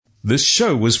This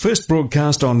show was first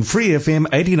broadcast on Free FM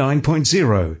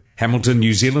 89.0, Hamilton,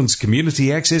 New Zealand's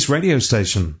community access radio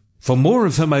station. For more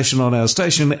information on our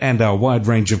station and our wide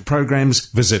range of programs,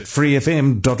 visit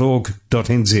freefm.org.nz.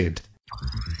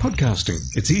 Podcasting.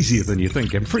 It's easier than you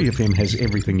think, and Free FM has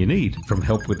everything you need, from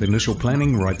help with initial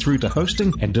planning right through to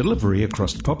hosting and delivery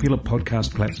across popular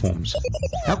podcast platforms.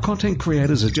 Our content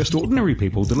creators are just ordinary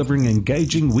people delivering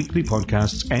engaging weekly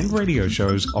podcasts and radio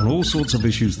shows on all sorts of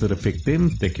issues that affect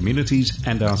them, their communities,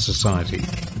 and our society.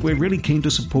 We're really keen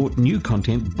to support new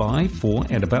content by, for,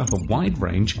 and about a wide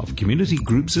range of community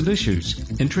groups and issues.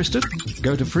 Interested?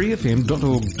 Go to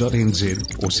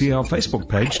freefm.org.nz or see our Facebook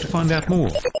page to find out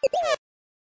more.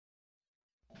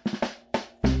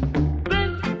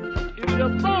 The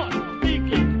boss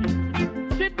speaking.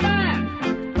 Sit back,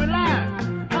 relax,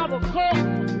 have a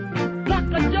coke, crack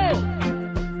a joke.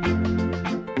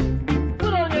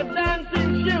 Put on your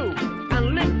dancing shoe and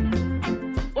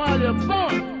listen while your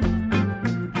boss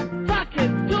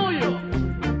talking to you.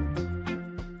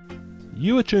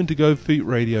 You are tuned to Go Feet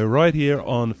Radio right here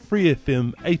on Free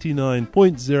FM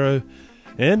 89.0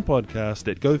 and podcast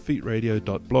at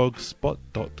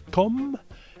gofeetradio.blogspot.com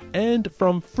and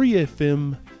from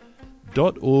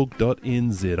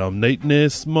freefm.org.nz. I'm Nate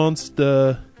Ness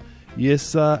Monster.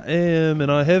 Yes, I am,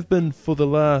 and I have been for the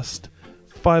last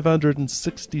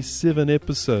 567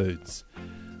 episodes.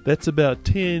 That's about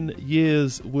 10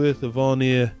 years worth of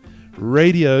on-air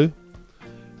radio,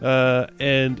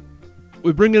 and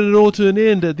we're bringing it all to an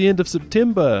end at the end of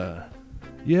September.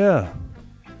 Yeah.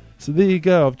 So there you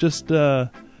go. I've just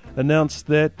announced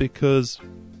that because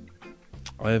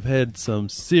I have had some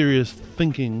serious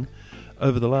thinking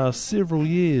over the last several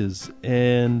years,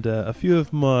 and a few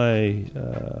of my,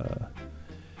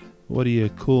 what do you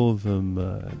call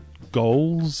them,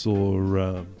 goals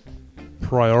or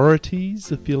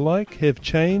priorities, if you like, have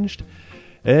changed.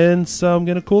 And so I'm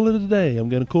going to call it a day.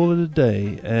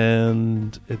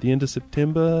 And at the end of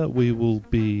September, we will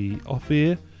be off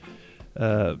air.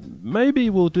 Maybe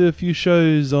we'll do a few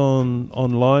shows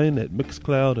online at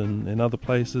Mixcloud and other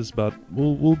places, but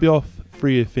we'll be off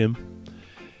Free FM.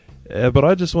 But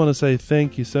I just want to say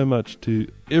thank you so much to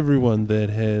everyone that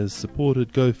has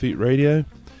supported Go Feet Radio,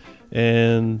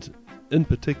 and in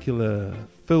particular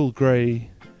Phil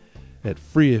Gray at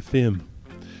Free FM.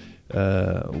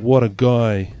 What a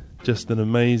guy. Just an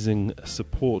amazing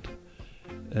support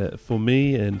for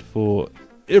me and for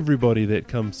everybody that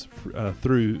comes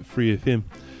through Free FM.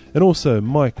 And also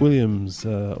Mike Williams,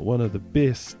 one of the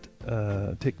best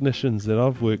technicians that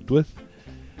I've worked with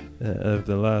over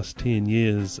the last 10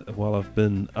 years while I've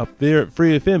been up there at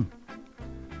Free FM.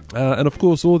 And of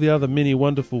course all the other many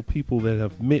wonderful people that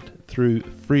I've met through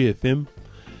Free FM.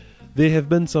 There have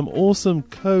been some awesome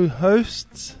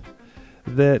co-hosts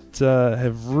that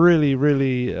have really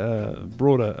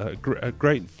brought a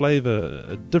great flavour,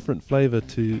 a different flavour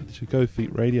to Go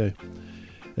Feet Radio.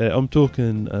 I'm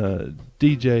talking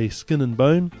DJ Skin and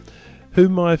Bone,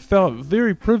 whom I felt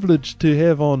very privileged to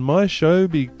have on my show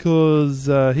because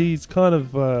he's kind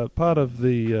of part of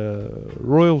the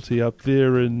royalty up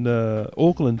there in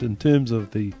Auckland in terms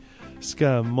of the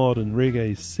ska, mod and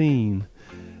reggae scene.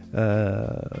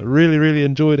 Really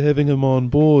enjoyed having him on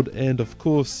board, and of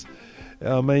course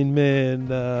our main man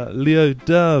Leo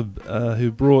Dub,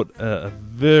 who brought a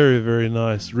very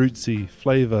nice rootsy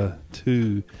flavour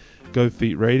to Go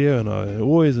Feet Radio, and I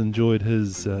always enjoyed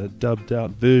his dubbed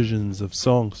out versions of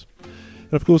songs.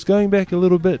 And of course, going back a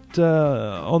little bit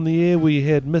on the air, we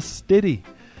had Miss Steady,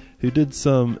 who did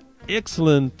some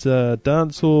excellent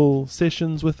dancehall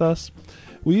sessions with us.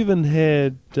 We even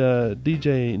had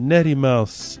DJ Natty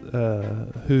Mouse,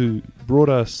 who brought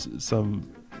us some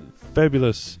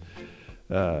fabulous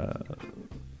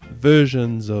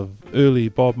versions of early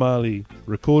Bob Marley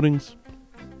recordings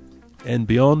and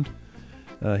beyond.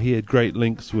 He had great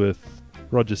links with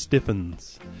Roger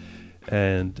Steffens,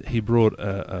 and he brought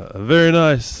a very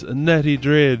nice Natty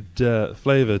Dread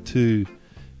flavour to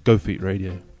Go Feet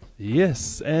Radio.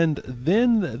 Yes, and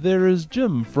then there is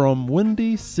Jim from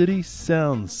Windy City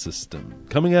Sound System,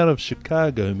 coming out of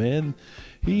Chicago, man.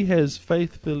 He has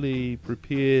faithfully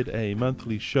prepared a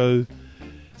monthly show,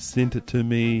 sent it to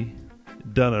me,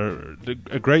 done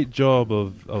a great job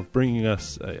of bringing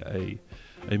us a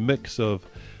mix of,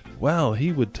 wow,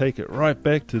 he would take it right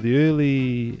back to the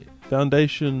early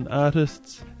foundation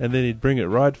artists, and then he'd bring it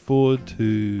right forward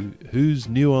to who's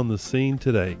new on the scene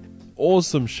today.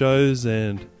 Awesome shows,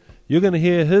 and you're going to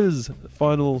hear his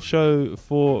final show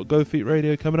for Go Feet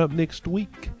Radio coming up next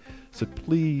week. So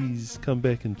please come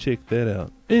back and check that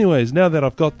out. Anyways, now that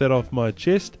I've got that off my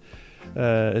chest,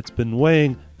 it's been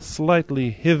weighing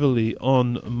slightly heavily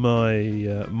on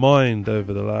my mind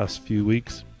over the last few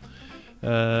weeks.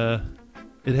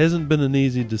 It hasn't been an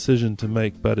easy decision to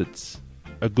make, but it's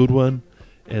a good one,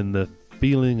 and the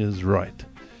feeling is right.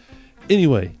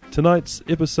 Anyway, tonight's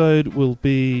episode will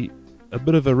be a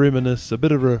bit of a reminisce, a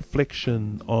bit of a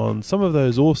reflection on some of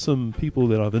those awesome people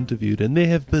that I've interviewed, and there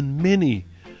have been many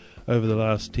over the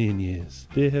last 10 years.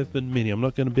 There have been many. I'm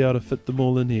not going to be able to fit them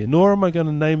all in here, nor am I going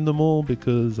to name them all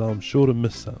because I'm sure to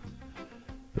miss some.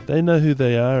 But they know who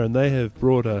they are, and they have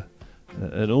brought an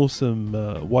awesome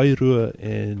wairua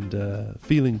and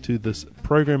feeling to this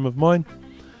program of mine,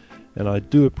 and I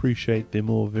do appreciate them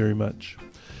all very much.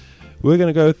 We're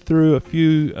going to go through a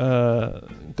few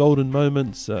golden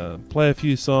moments, play a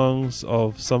few songs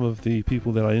of some of the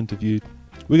people that I interviewed.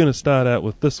 We're going to start out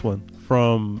with this one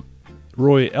from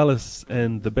Roy Ellis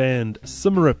and the band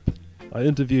Symarip. I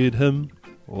interviewed him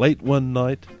late one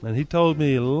night, and he told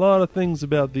me a lot of things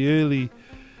about the early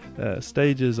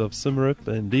stages of Symarip,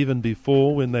 and even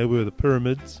before, when they were the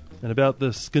Pyramids, and about the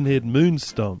skinhead moon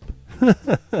stomp.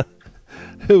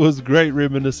 It was great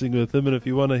reminiscing with him, and if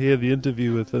you want to hear the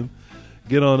interview with him,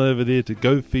 get on over there to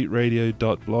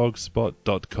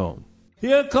gofeetradio.blogspot.com.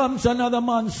 Here comes another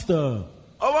monster.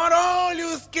 I want all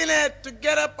you skinheads to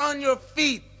get up on your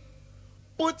feet.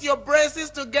 Put your braces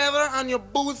together and your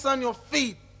boots on your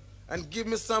feet, and give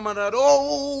me some of that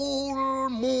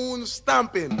old moon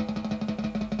stomping.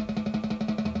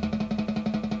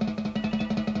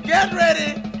 Get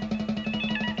ready.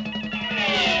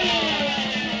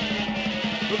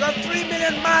 We got 3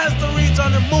 million miles to reach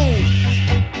on the moon.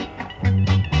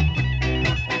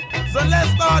 So let's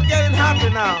start getting happy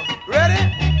now. Ready?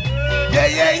 Yeah,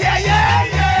 yeah, yeah, yeah, yeah.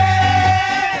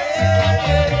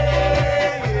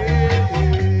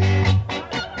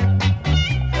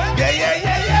 Yeah, yeah,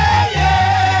 yeah, yeah,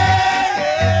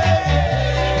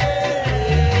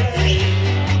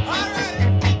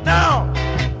 yeah. Now,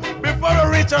 before we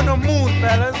reach on the moon,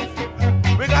 fellas,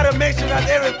 we gotta make sure that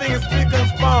everything is spick and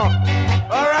span.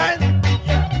 All right?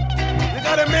 You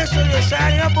gotta make sure you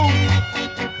shine your boots.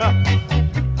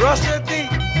 Brush your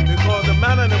teeth, because the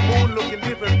man on the moon looking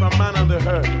different from man on the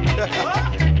earth.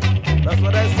 That's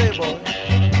what I say, boy.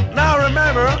 Now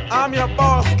remember, I'm your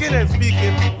boss, Skinhead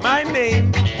speaking. My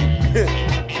name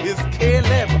is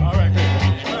Caleb. All right.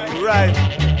 Right.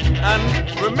 And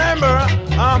remember,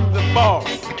 I'm the boss.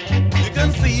 You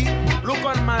can see, look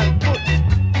on my foot,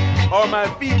 or my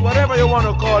feet, whatever you want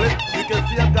to call it. You can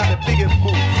see I've got the biggest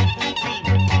boots.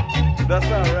 That's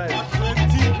all right.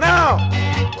 Now,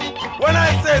 when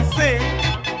I say sing,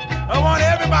 I want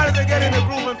everybody to get in the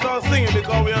groove and start singing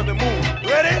because we're on the moon.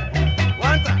 Ready?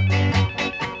 One time.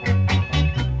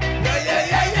 Yeah, yeah,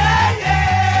 yeah, yeah, yeah.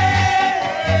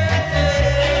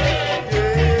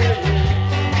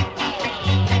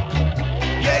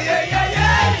 Yeah, yeah, yeah,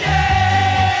 yeah,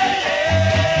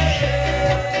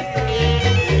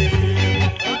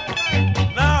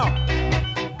 yeah. Now,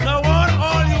 I want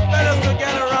all you fellas to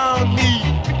get around me,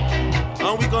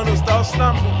 and we're gonna start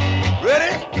stomping.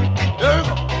 Ready? Here we go.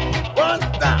 One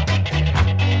time.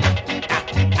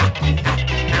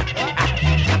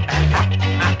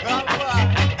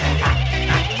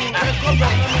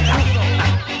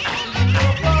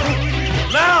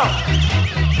 Now,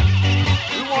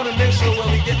 we want to make sure when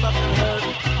we get back to the earth,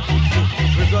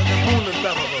 we got the moon in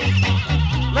front of us.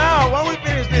 Now, when we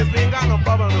finish this, we ain't got no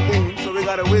problem on the moon, so we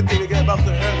gotta wait till we get back to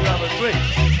the earth to have a drink.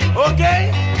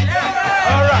 Okay? Yeah.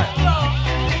 All right.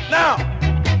 Now,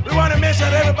 we want to make sure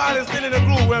that everybody's still in the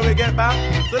groove when we get back.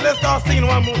 So let's start singing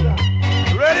one more time.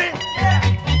 Ready? Yeah.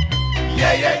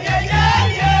 Yeah, yeah, yeah, yeah,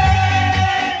 yeah.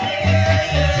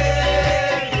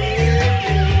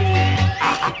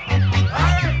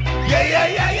 Yeah, yeah,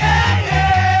 yeah, yeah, yeah.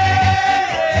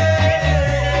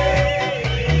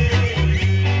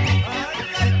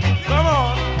 Come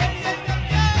on.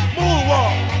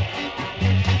 Moonwalk.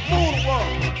 Moonwalk.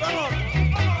 Come on.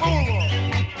 Moonwalk.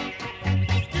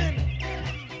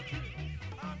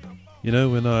 You know,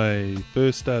 when I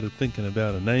first started thinking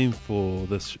about a name for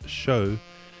this show,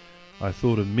 I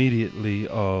thought immediately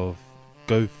of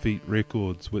Go Feet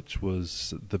Records, which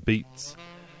was the Beats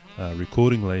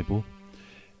recording label.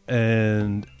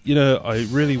 And, you know, I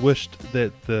really wished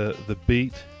that the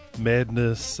Beat,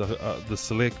 Madness, the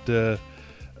Selector,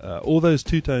 all those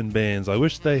two-tone bands, I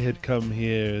wish they had come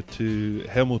here to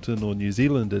Hamilton or New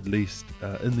Zealand at least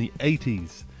in the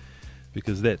 80s,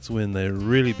 because that's when they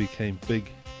really became big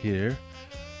here.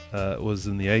 It was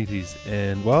in the 80s,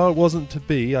 and while it wasn't to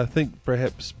be, I think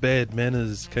perhaps Bad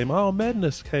Manners came.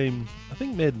 Madness came. I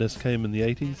think Madness came in the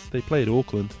 80s. They played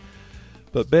Auckland,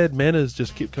 but Bad Manners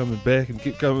just kept coming back and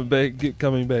kept coming back, kept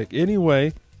coming back.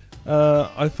 Anyway,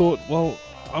 I thought, well,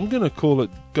 I'm going to call it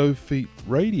Go Feet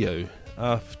Radio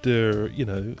after,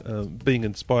 being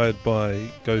inspired by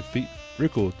Go Feet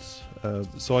Records.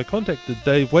 So I contacted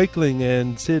Dave Wakeling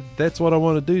and said, that's what I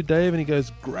want to do, Dave. And he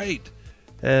goes, great.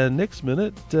 And next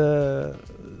minute, the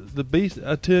Beat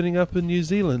are turning up in New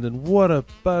Zealand, and what a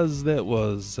buzz that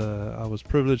was. I was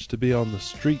privileged to be on the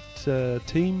street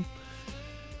team,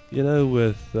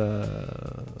 with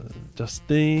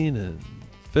Justine and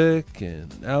Vic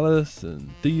and Alice and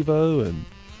Devo, and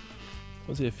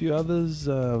was there a few others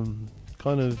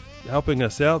kind of helping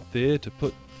us out there to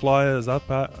put flyers up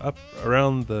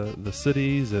around the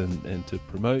cities and to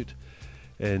promote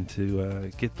and to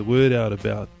get the word out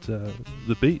about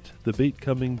the beat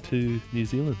coming to New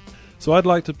Zealand. So I'd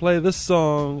like to play this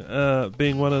song,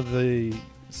 being one of the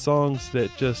songs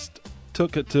that just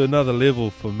took it to another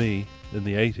level for me in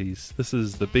the 80s. This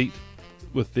is The Beat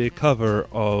with their cover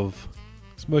of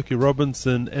Smokey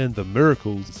Robinson and the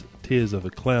Miracles' Tears of a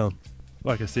Clown.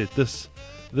 Like I said, this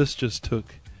just took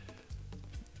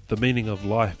the meaning of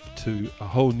life to a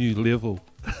whole new level.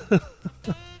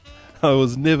 I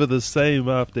was never the same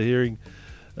after hearing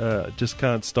Just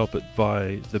Can't Stop It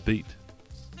by The Beat.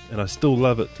 And I still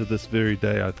love it to this very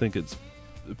day. I think it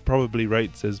probably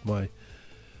rates as my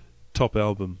top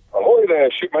album. Ahoy there,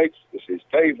 shipmates. This is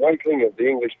Dave Wakeling of the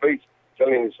English Beat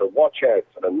telling you to watch out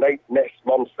for the Nate Ness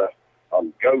Monster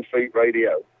on Go Feet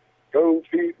Radio. Go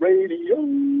Feet Radio.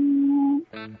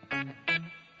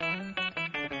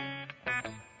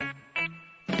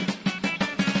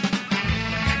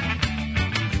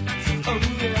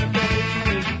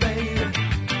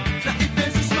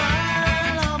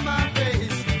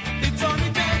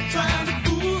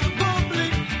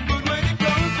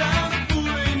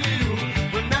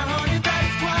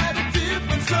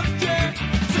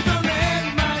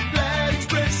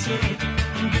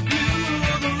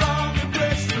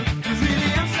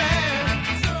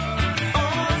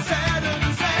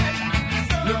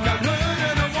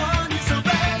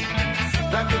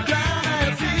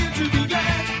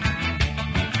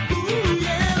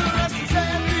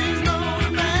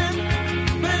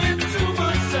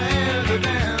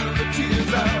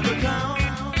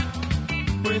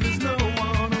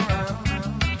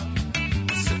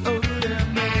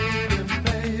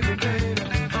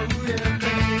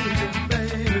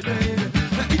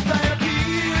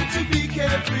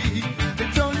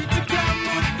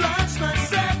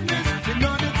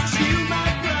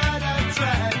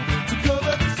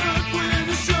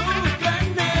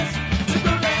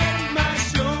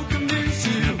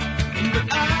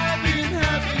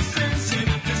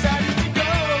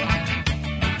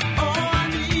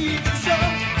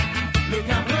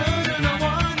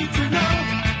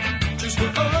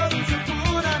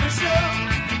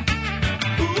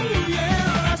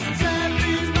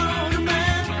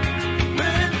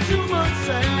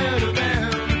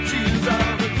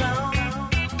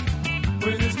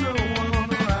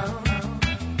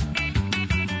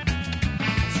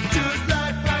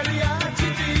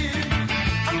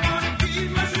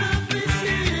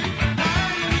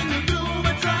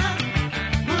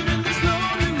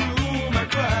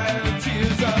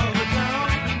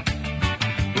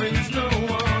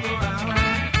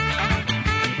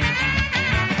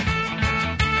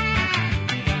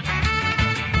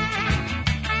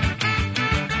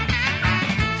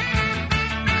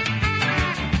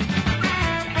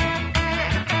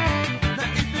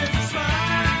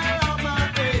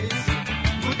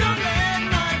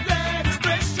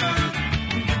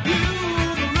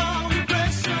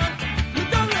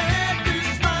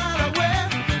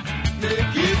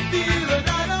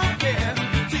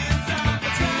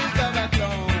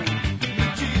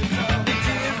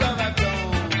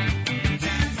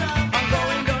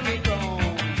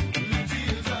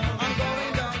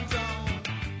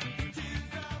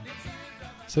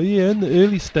 So yeah, in the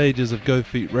early stages of Go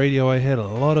Feet Radio, I had a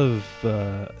lot of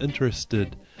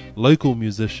interested local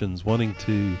musicians wanting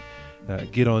to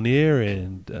get on air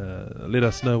and let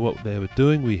us know what they were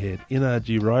doing. We had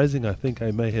NRG Rising. I think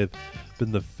I may have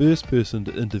been the first person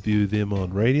to interview them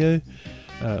on radio.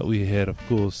 We had, of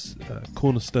course,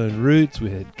 Cornerstone Roots.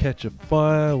 We had Catch a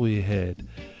Fire. We had,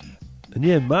 and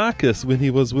yeah, Marcus when he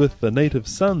was with the Native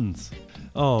Sons.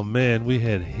 Oh man, we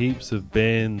had heaps of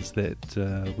bands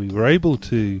that we were able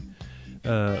to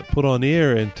put on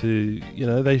air, and to,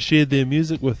 they shared their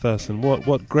music with us, and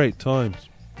what great times.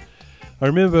 I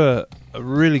remember a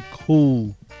really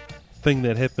cool thing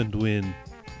that happened when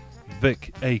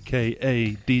Vic,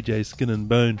 aka DJ Skin and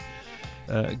Bone,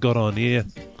 got on air.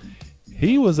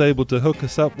 He was able to hook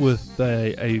us up with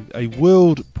a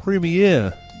world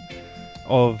premiere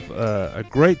of a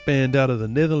great band out of the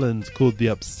Netherlands called the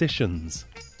Upsessions.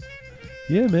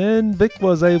 Yeah, man, Vic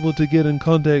was able to get in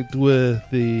contact with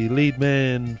the lead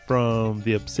man from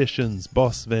the Upsessions,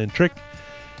 Boss Van Trick,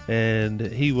 and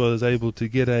he was able to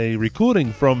get a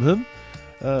recording from him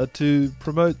to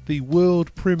promote the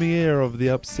world premiere of the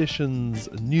Upsessions'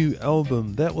 new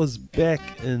album. That was back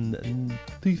in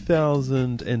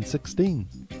 2016.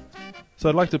 So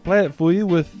I'd like to play it for you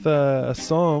with a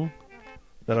song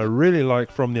that I really like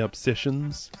from the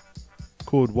Upsessions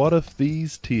called What If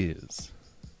These Tears.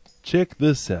 Check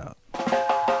this out.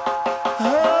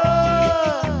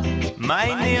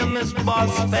 My name is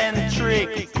Boss Van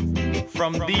Trick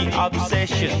from the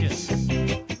Obsessions,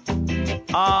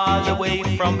 all the way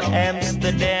from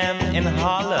Amsterdam in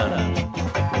Holland.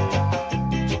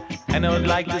 And I would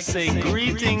like to say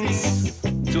greetings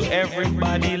to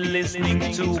everybody listening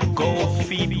to Gold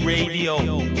Feed Radio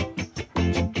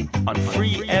on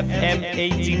Free FM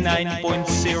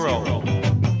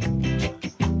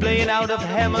 89.0, playing out of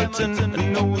Hamilton,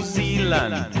 New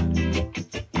Zealand.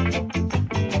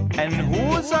 And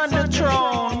who's on the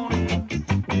throne?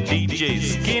 DJ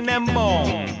Skin and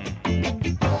Bone.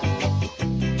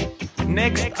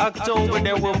 Next October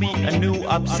there will be a new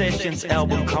Obsessions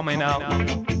album coming out,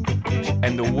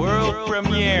 and the world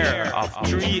premiere of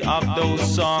 3 of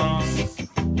those songs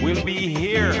will be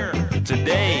here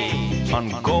today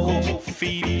on Gold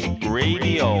Feed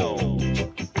Radio.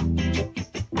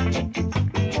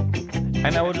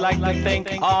 And I would like to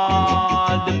thank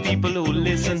all the people who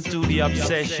listen to the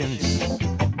Obsessions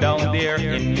down there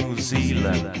in New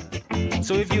Zealand.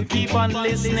 So if you keep on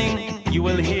listening, you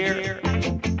will hear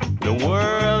the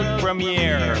world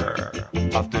premiere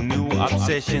of the new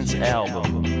Obsessions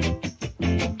album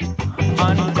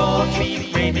on Gold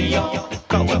Feed Radio.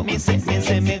 Come with me, say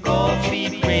me Gold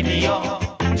Feed Radio.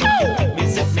 Me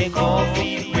say me Gold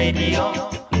Feed Radio.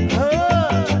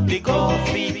 The Gold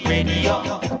Feed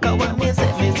Radio. Come with me,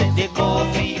 say the Gold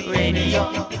Feed Radio.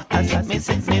 I said me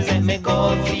say me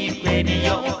Gold Feed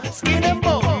Radio. Skin and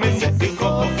bone, me say the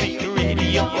Gold Feed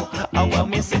Radio. I want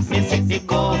me say the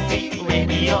Gold Feed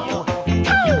Radio.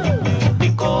 The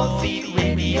Gold Feed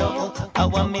Radio. I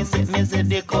want me say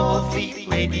the Gold Feed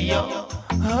Radio.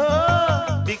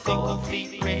 The Gold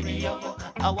Feed Radio.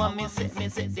 I want me say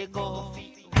the Gold Feed.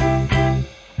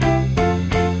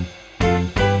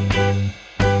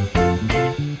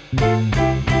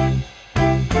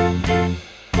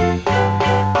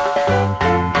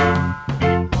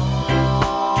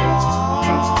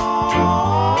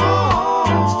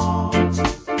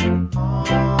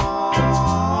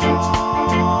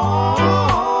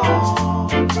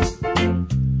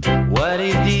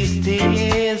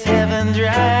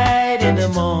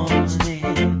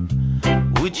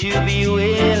 You be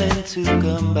willing to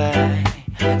come by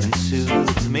and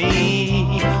soothe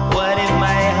me? What if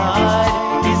my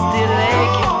heart is still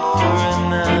aching for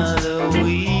another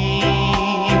week?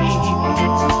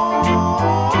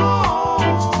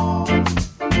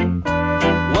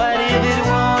 What if it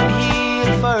won't heal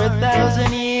for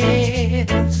 1,000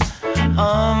 years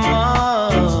or more?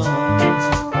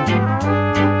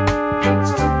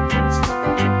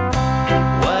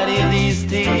 What if these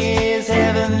tears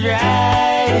haven't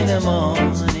dried in the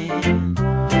morning?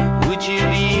 Would you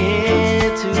be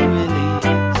here to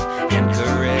release and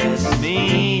caress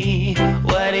me?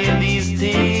 What if these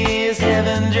tears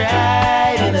haven't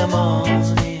dried in the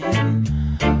morning?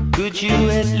 Could you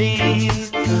at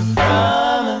least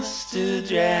promise to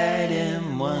dry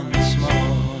them once more?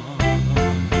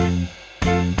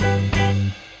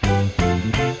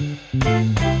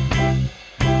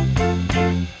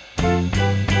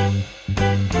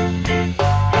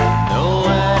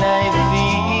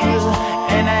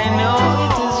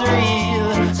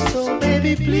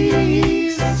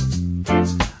 Please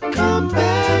come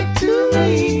back to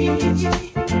me.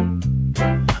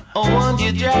 Oh, won't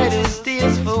you dry those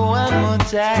tears for one more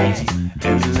time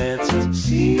and let's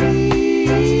see?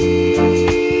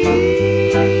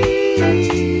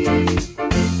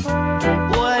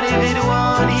 What if it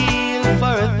won't heal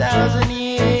for 1,000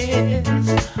 years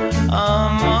or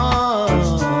more?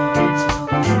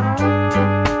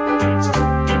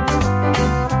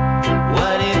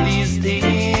 What if these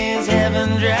tears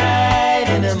haven't dried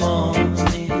in the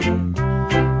morning?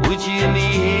 Would you be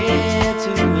here to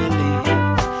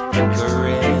release and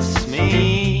caress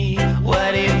me?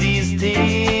 What if these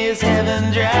tears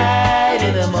haven't dried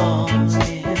in the morning?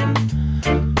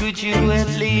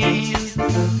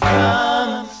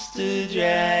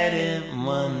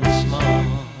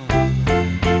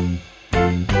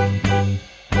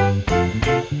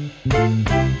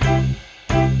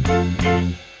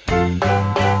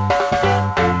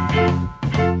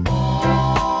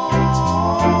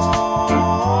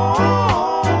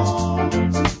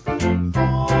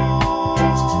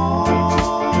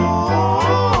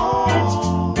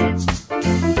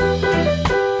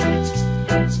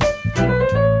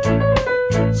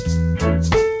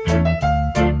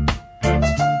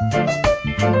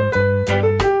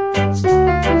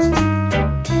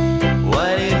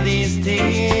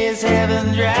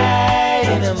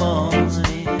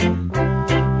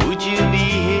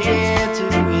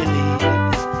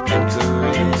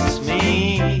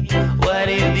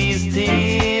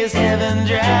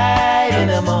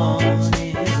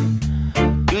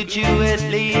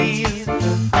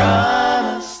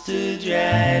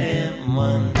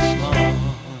 once more.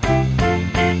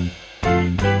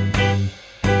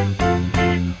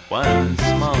 Once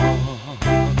more.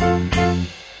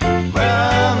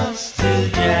 Promise to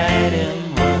guide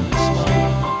him once more.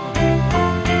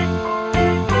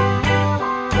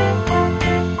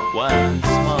 Once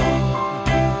more.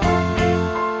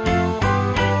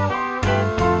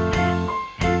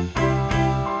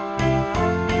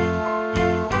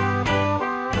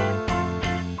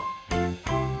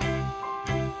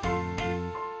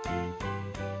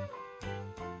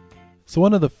 So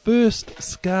one of the first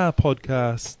ska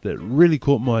podcasts that really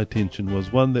caught my attention was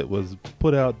one that was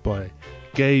put out by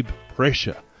Gabe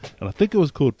Pressure, and I think it was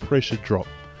called Pressure Drop.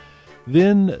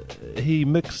 Then he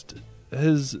mixed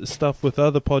his stuff with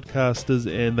other podcasters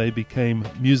and they became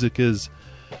Music Is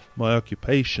My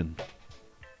Occupation.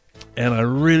 And I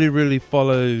really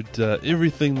followed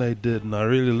everything they did, and I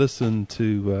really listened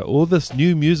to all this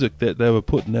new music that they were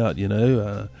putting out, you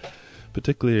know,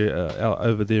 particularly out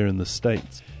over there in the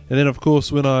States. And then, of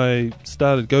course, when I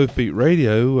started Go Feet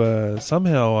Radio,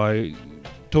 somehow I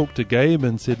talked to Gabe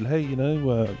and said, hey, you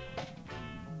know,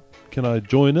 can I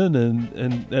join in?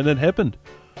 And it happened.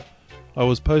 I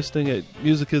was posting at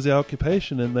Music Is Our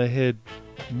Occupation, and they had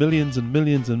millions and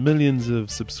millions and millions of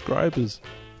subscribers.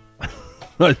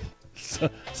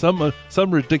 Some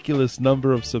ridiculous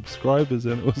number of subscribers,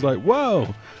 and it was like,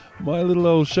 wow, my little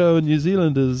old show in New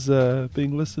Zealand is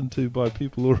being listened to by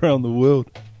people around the world.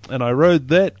 And I rode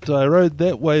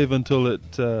that wave until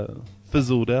it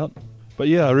fizzled out. But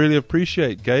yeah, I really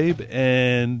appreciate Gabe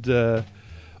and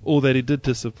all that he did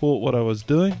to support what I was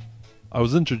doing. I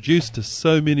was introduced to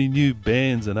so many new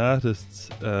bands and artists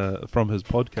from his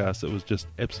podcast. It was just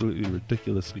absolutely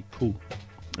ridiculously cool.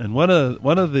 And one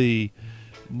of the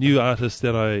new artists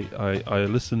that I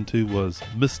listened to was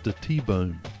Mr.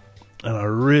 T-Bone. And I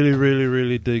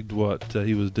really digged what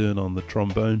he was doing on the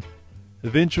trombone.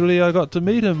 Eventually I got to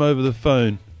meet him over the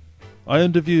phone. I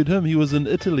interviewed him. He was in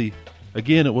Italy.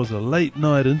 Again, it was a late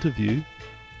night interview.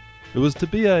 It was to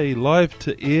be a live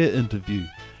to air interview,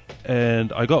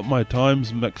 and I got my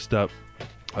times mixed up.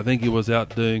 I think he was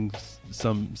out doing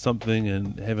something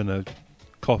and having a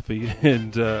coffee,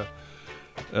 and I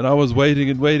was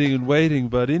waiting.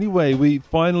 But anyway, we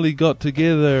finally got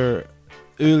together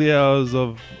early hours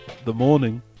of the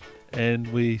morning,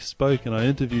 and we spoke, and I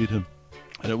interviewed him.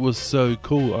 And it was so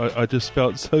cool. I just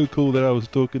felt so cool that I was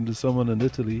talking to someone in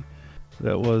Italy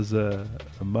that was a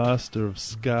master of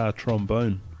ska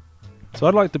trombone. So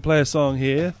I'd like to play a song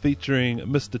here featuring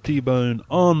Mr. T-Bone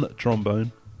on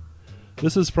trombone.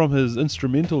 This is from his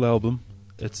instrumental album.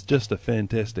 It's just a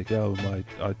fantastic album.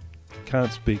 I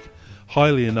can't speak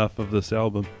highly enough of this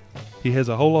album. He has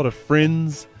a whole lot of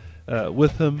friends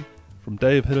with him, from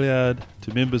Dave Hilliard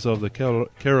to members of the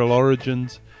Carol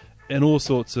Origins, and all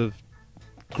sorts of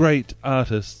great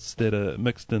artists that are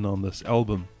mixed in on this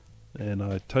album, and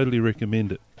I totally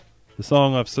recommend it. The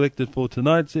song I've selected for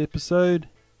tonight's episode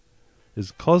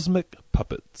is Cosmic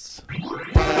Puppets. Hey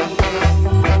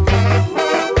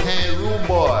rude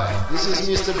boy, this is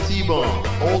Mr. T-Bone,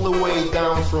 all the way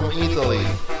down from Italy.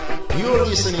 You're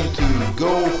listening to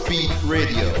Go Feet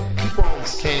Radio. Keep on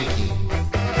skanking.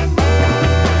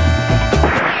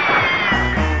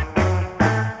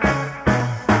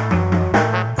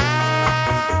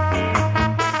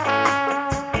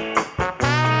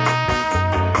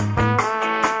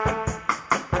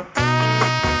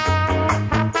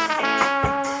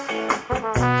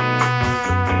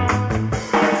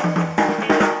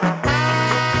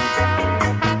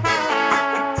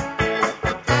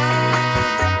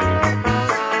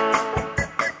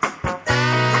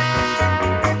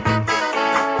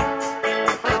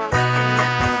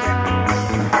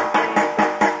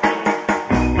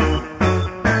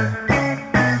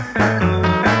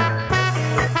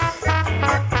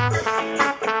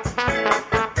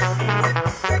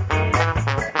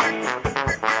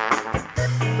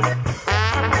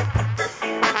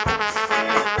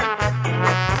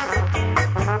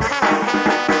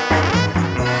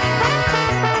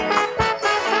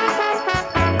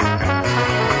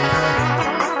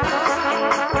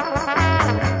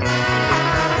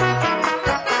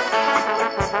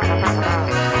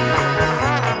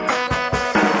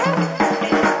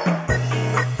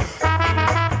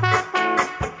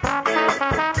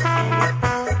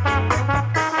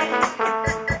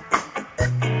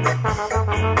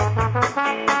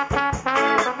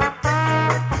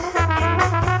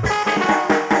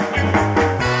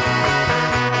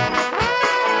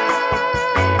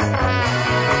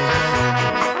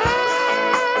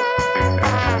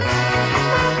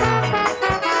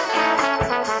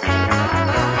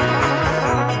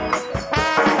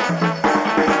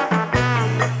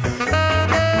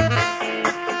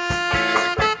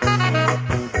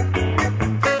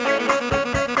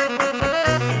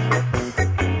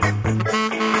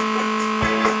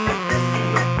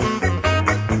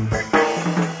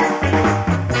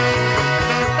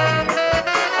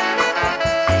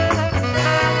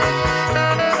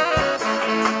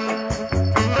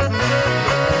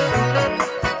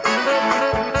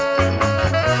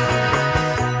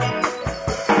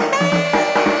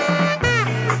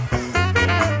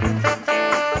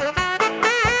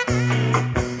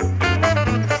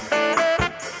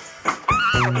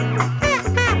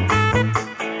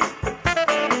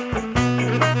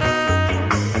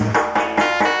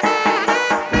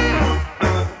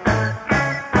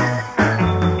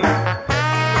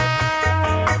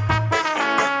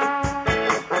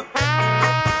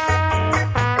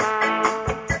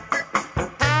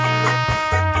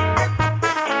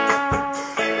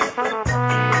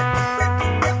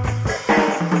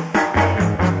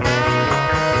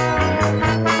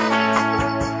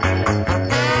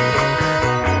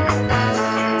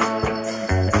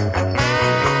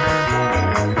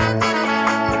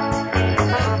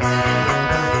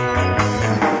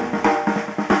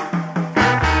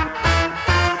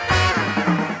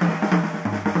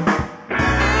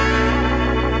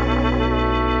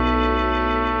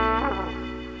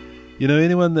 You know,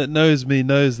 anyone that knows me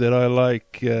knows that I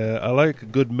like a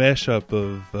good mashup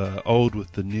of old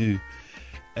with the new.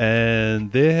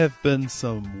 And there have been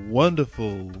some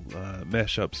wonderful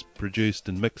mashups produced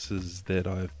and mixes that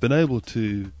I've been able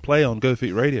to play on Go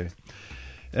Feet Radio.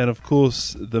 And of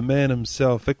course, the man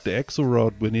himself, Victor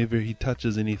Axelrod, whenever he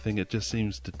touches anything, it just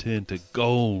seems to turn to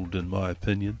gold, in my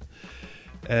opinion.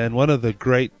 And one of the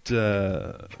great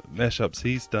mashups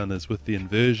he's done is with the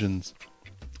Inversions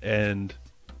and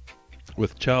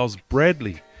with Charles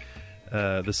Bradley.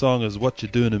 The song is What You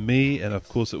Doing to Me, and of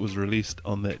course it was released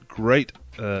on that great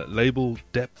label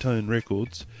Daptone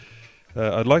Records.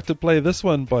 I'd like to play this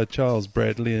one by Charles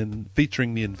Bradley and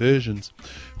featuring the Inversions.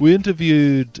 We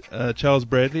interviewed Charles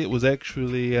Bradley. It was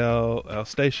actually our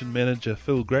station manager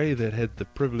Phil Gray that had the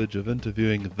privilege of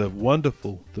interviewing the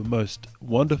most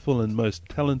wonderful and most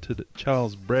talented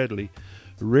Charles Bradley.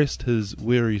 Rest his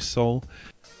weary soul.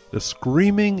 The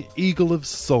Screaming Eagle of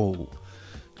Soul,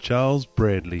 Charles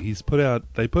Bradley.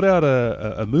 They put out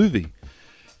a movie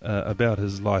about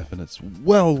his life, and it's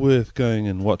well worth going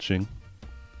and watching,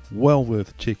 well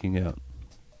worth checking out.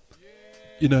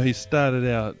 You know, he started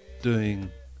out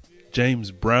doing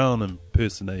James Brown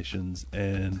impersonations,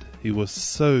 and he was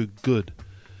so good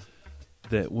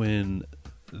that when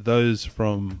those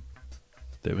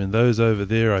over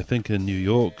there, I think in New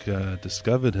York,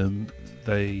 discovered him,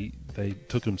 they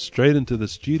took him straight into the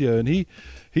studio, and he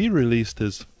released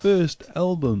his first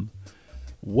album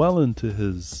well into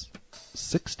his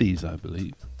 60s, I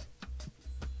believe.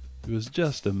 It was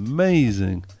just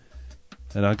amazing.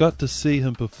 And I got to see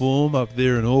him perform up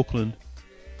there in Auckland.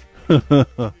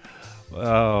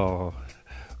 Wow.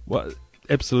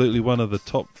 Absolutely one of the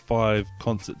top 5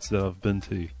 concerts that I've been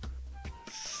to.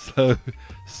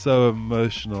 So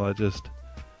emotional. I just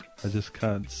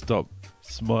can't stop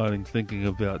smiling thinking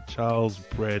about Charles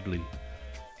Bradley.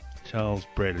 Charles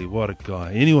Bradley, what a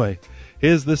guy. Anyway,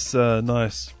 here's this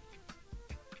nice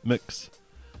mix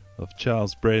of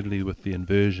Charles Bradley with the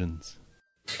Inversions.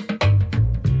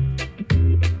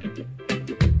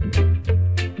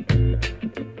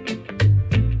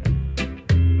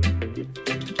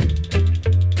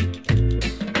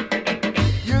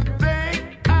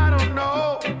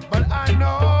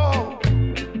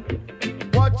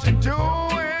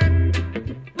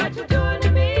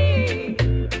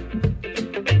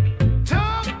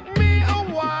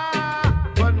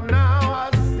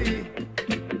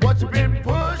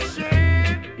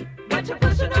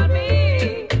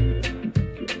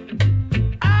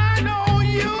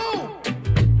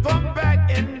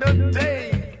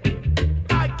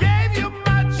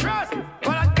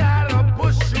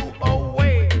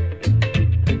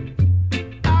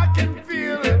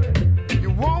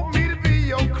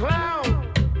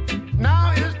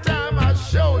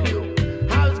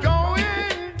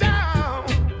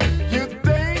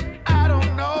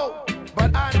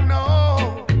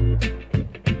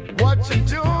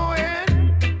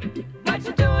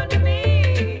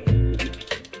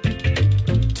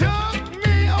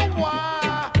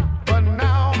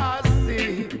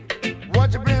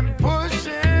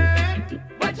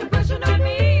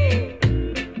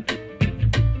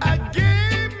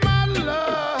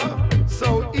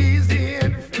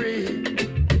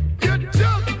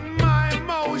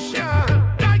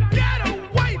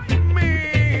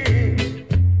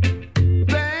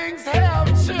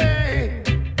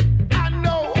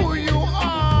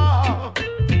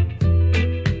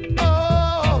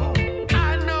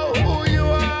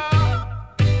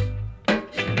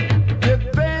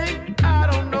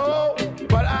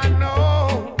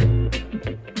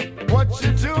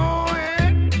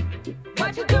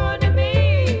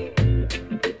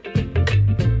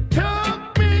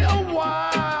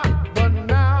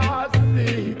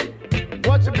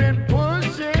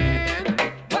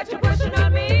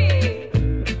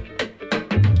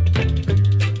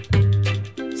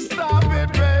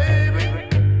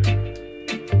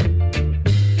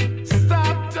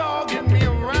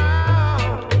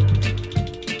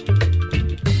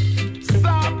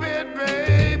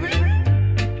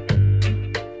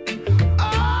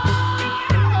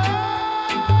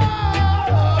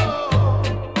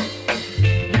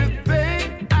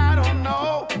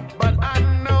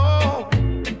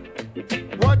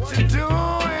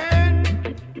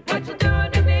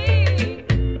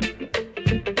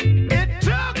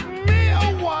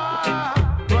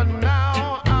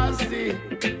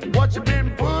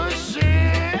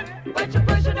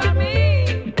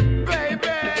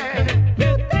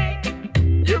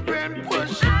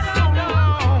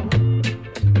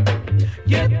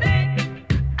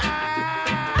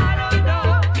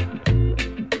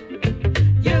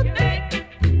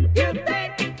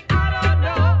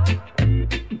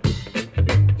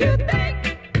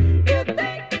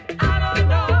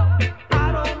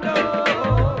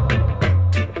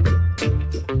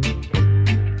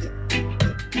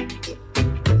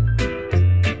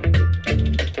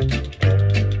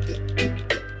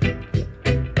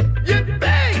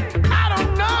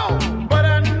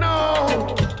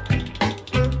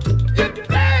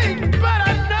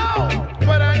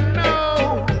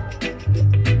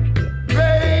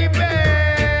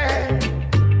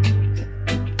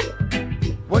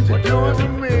 What you want to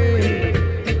me?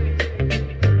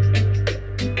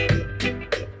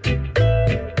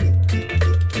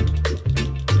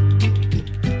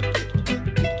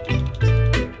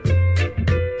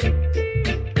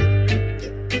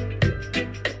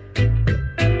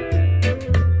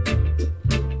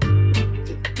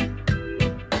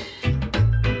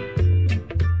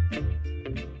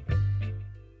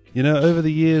 You know, over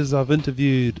the years I've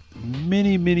interviewed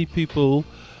many people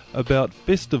about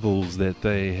festivals that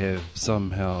they have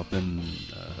somehow been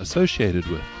associated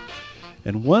with.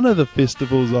 And one of the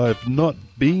festivals I've not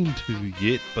been to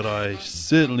yet, but I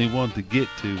certainly want to get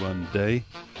to one day,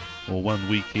 or one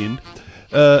weekend,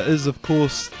 is of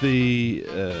course the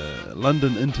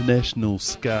London International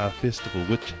Ska Festival,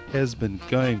 which has been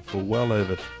going for well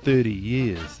over 30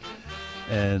 years.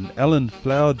 And Alan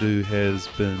Flowerdew has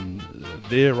been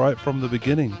there right from the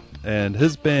beginning. And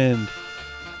his band,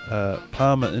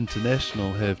 Palmer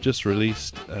International, have just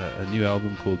released a new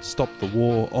album called Stop the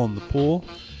War on the Poor.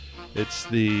 It's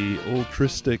the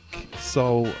altruistic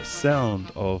soul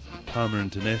sound of Palmer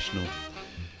International.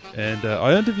 And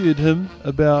I interviewed him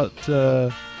about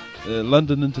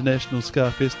London International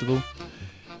Ska Festival.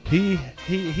 He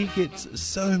gets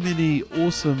so many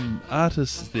awesome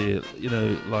artists there, you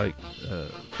know, like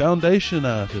foundation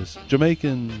artists,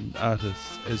 Jamaican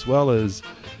artists, as well as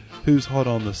who's hot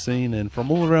on the scene, and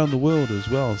from all around the world as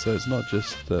well. So it's not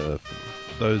just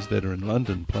those that are in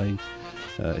London playing.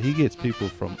 He gets people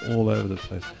from all over the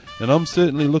place. And I'm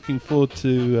certainly looking forward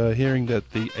to hearing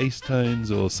that the Acetones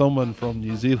or someone from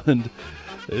New Zealand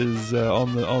is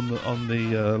on the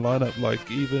lineup,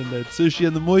 like even Atsushi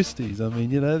and the Moisties. I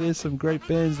mean, you know, there's some great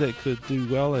bands that could do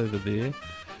well over there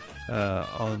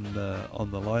on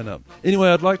the lineup. Anyway,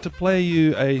 I'd like to play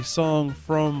you a song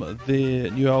from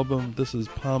their new album. This is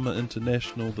Palmer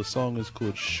International. The song is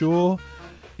called Sure.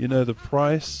 You know the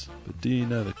price, but do you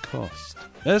know the cost?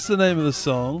 That's the name of the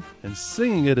song, and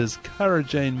singing it is Cara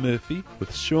Jane Murphy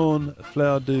with Sean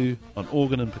Flowerdew on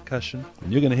organ and percussion.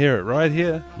 And you're going to hear it right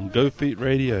here on Go Feet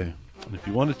Radio. And if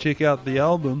you want to check out the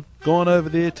album, go on over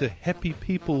there to Happy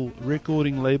People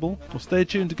recording label, or stay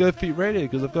tuned to Go Feet Radio,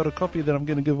 because I've got a copy that I'm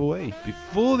going to give away.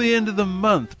 Before the end of the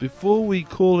month, before we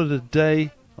call it a day,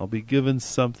 I'll be giving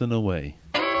something away.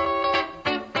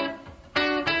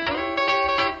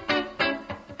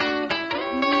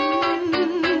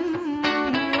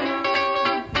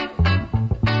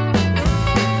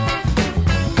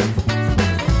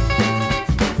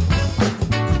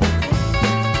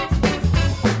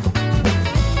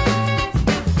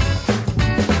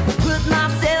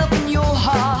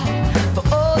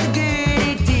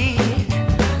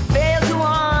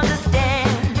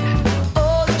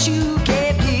 You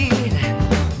can't bleed.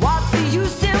 What's the use?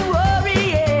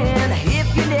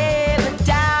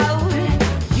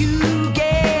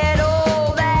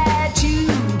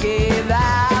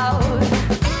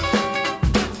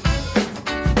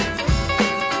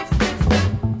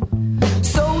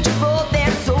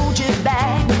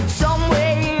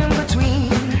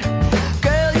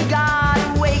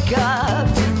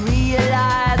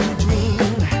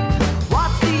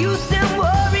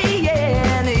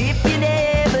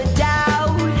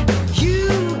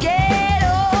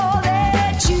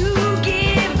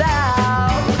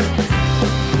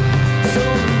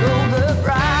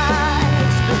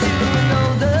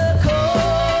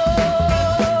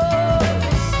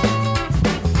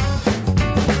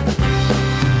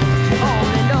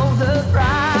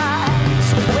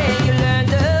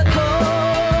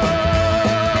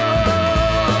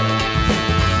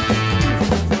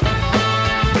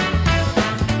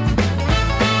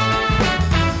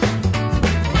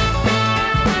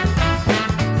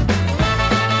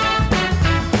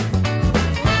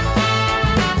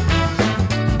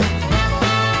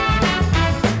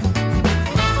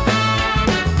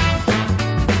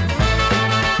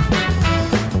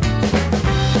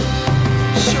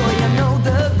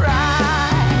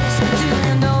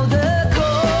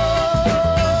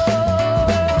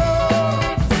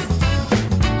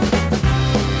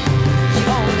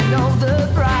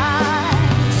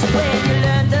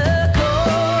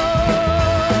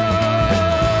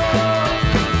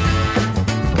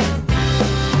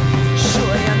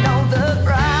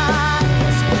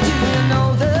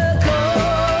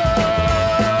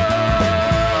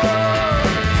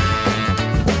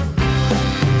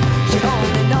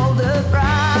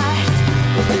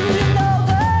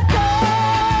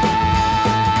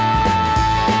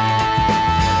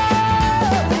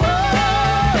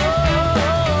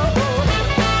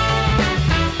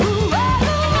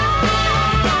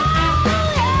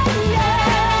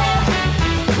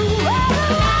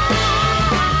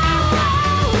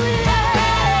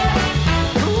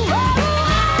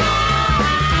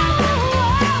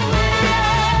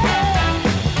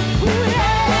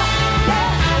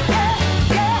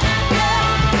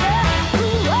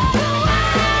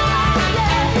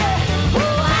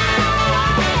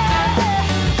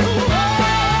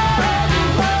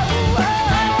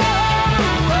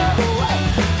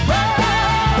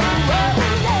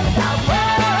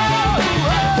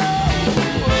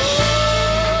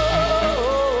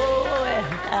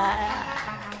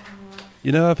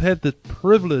 You know, I've had the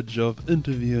privilege of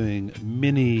interviewing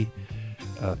many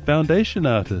foundation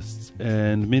artists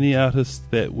and many artists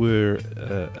that were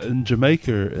in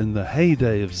Jamaica in the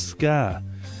heyday of ska,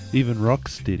 even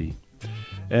Rocksteady.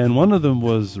 And one of them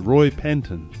was Roy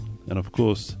Panton. And of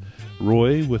course,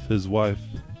 Roy, with his wife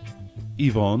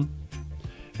Yvonne,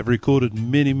 have recorded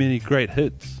many, many great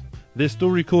hits. They're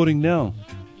still recording now.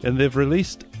 And they've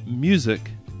released music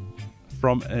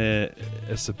from a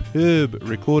superb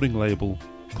recording label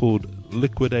called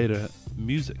Liquidator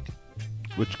Music,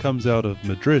 which comes out of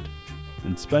Madrid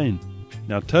in Spain.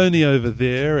 Now, Tony over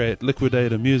there at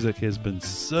Liquidator Music has been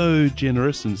so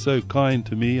generous and so kind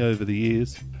to me over the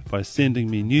years by sending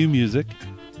me new music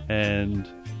and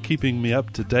keeping me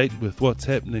up to date with what's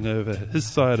happening over his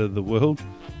side of the world,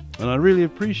 and I really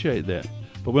appreciate that.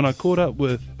 But when I caught up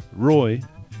with Roy,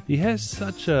 he has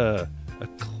such a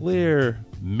clear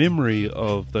memory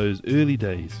of those early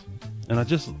days, and I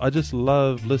just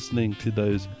love listening to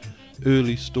those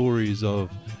early stories of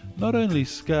not only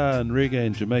ska and reggae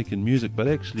and Jamaican music, but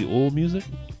actually all music,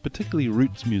 particularly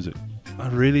roots music. I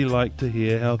really like to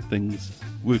hear how things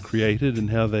were created and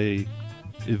how they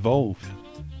evolved,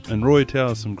 and Roy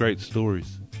tells some great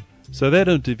stories. So that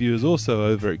interview is also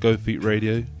over at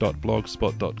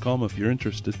gofeetradio.blogspot.com if you're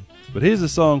interested. But here's a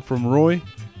song from Roy,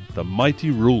 The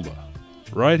Mighty Ruler,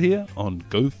 right here on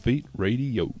Go Feet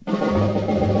Radio.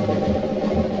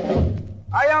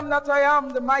 I am that I am,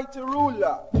 the mighty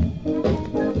ruler.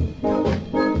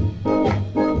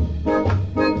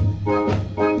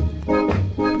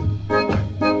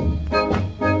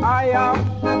 I am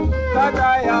that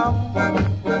I am,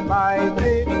 the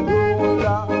mighty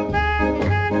ruler.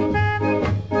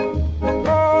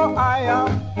 Oh, I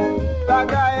am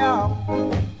that I am,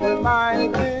 the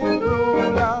mighty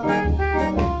ruler.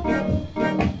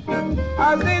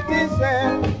 As it is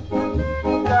said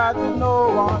that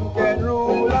no one can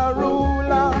rule a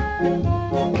ruler.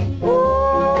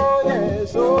 Oh,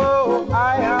 yes, oh,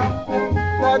 I am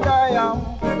that I am,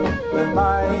 the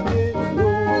mighty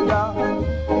ruler.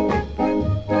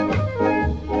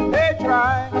 They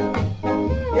try,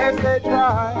 yes, they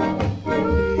try to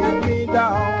keep me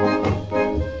down.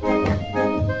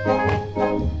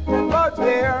 But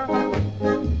here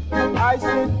I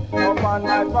sit upon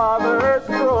my Father's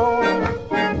throne.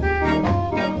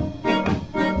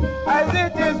 As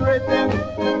it is written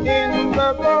in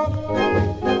the book,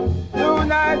 do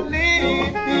not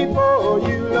leave people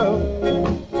you love.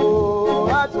 Oh,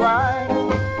 that's why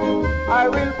I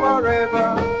will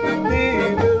forever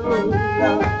be the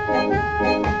ruler.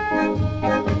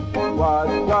 What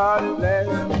God bless,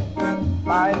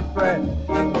 my friend,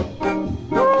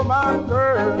 no man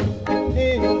curse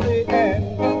in the end.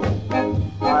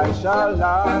 I shall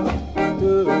last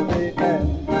to the end.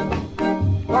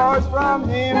 'Cause from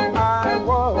him I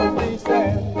was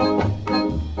descended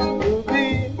to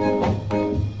be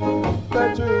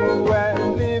the true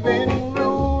and living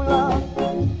ruler.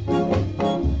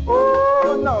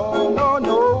 Oh, no, no,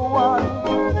 no one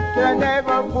can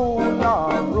ever fool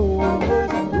or rule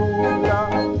this ruler.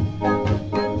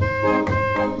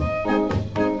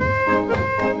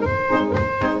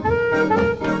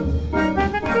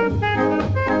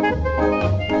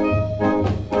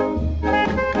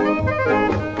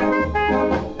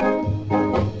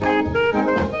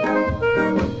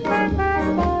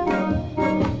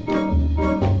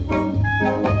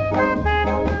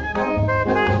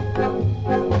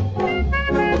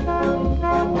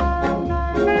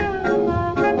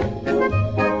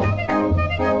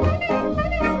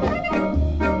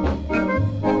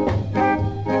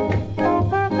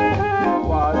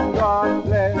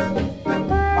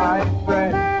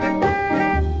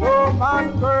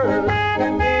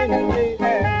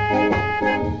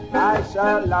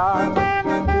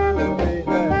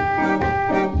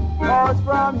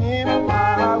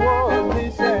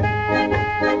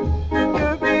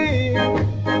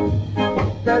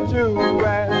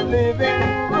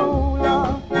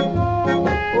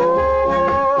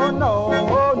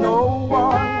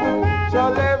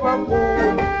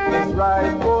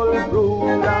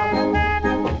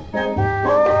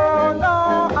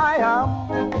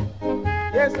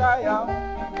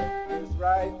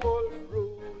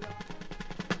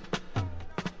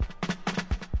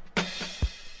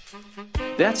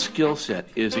 That skill set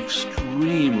is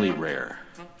extremely rare.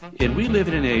 And we live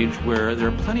in an age where there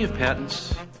are plenty of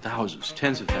patents, thousands,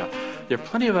 tens of thousands. There are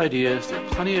plenty of ideas, there are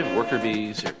plenty of worker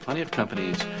bees, there are plenty of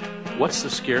companies. What's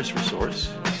the scarce resource?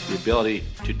 The ability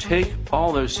to take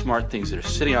all those smart things that are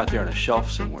sitting out there on a shelf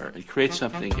somewhere and create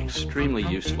something extremely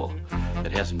useful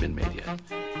that hasn't been made yet.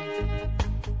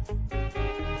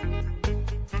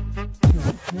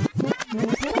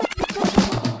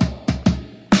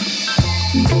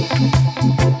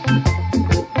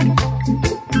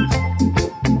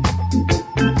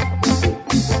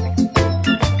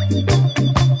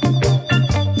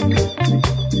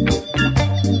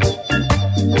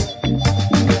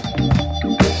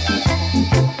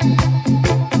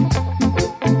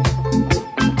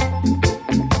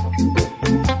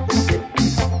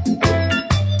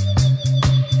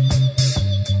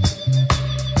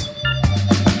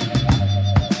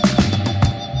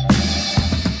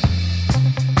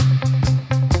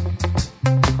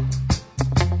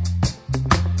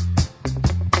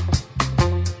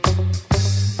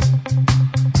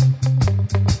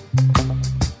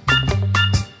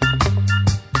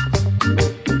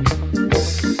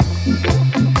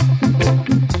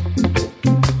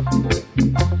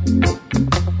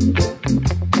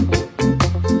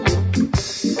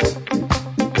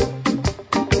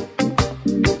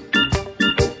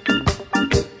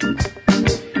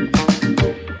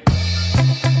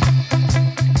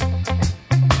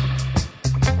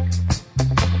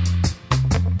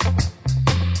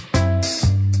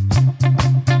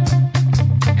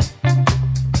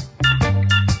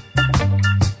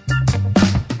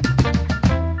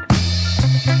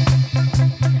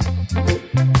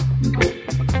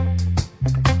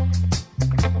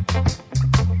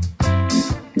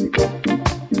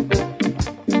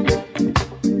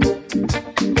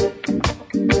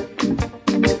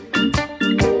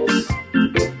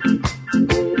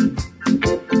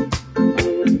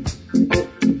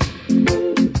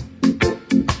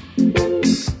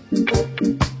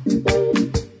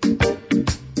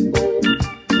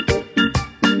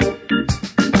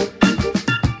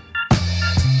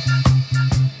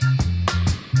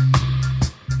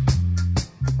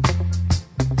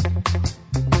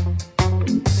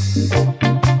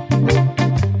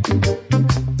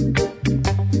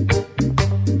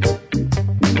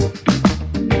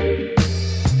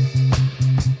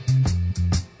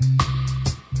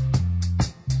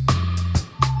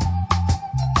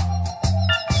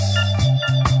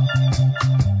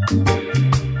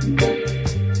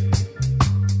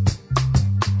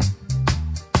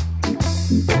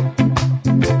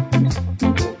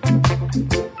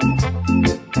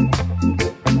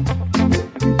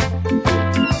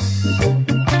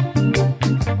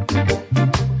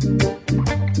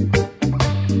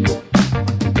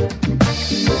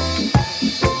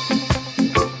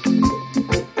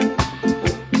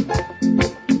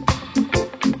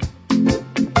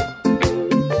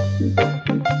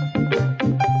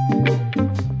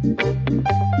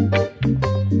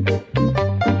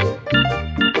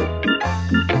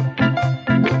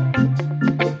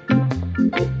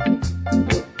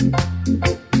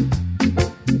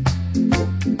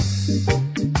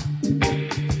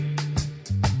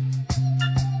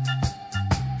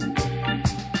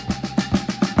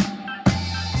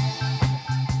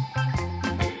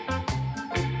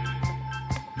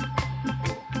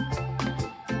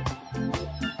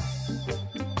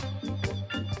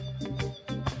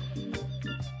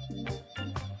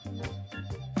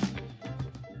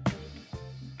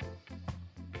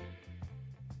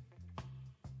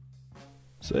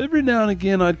 So every now and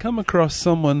again I'd come across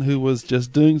someone who was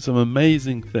just doing some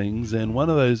amazing things, and one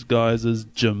of those guys is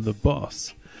Jim the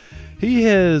Boss. He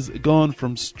has gone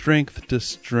from strength to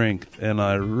strength, and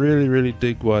I really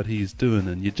dig what he's doing,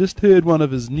 and you just heard one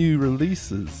of his new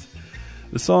releases.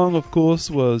 The song, of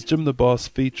course, was Jim the Boss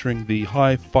featuring the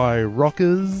Hi-Fi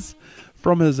Rockers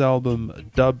from his album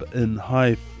Dub in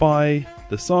Hi-Fi.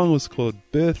 The song was called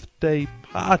Birthday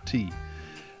Party.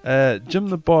 Jim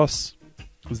the Boss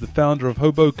was the founder of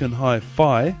Hoboken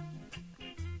Hi-Fi.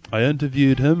 I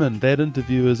interviewed him, and that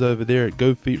interview is over there at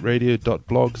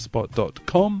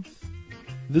gofeetradio.blogspot.com.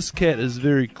 This cat is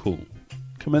very cool.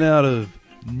 Coming out of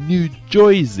New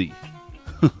Jersey.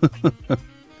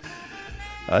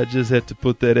 I just had to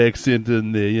put that accent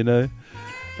in there, you know.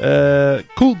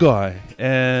 Cool guy.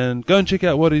 And go and check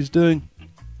out what he's doing.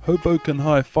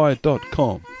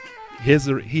 HobokenHiFi.com.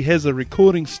 He has a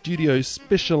recording studio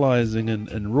specializing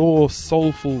in raw,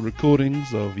 soulful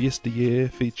recordings of yesteryear,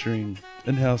 featuring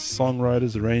in-house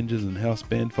songwriters, arrangers, and house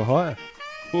band for hire.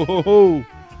 Whoa!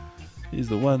 He's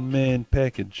the one-man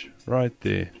package right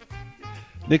there.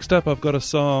 Next up, I've got a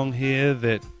song here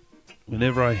that,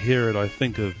 whenever I hear it, I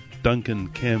think of Duncan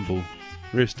Campbell.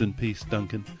 Rest in peace,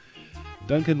 Duncan.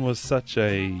 Duncan was such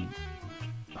a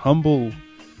humble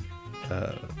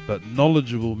but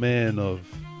knowledgeable man of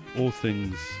all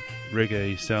things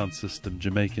reggae, sound system,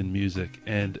 Jamaican music,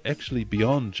 and actually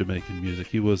beyond Jamaican music.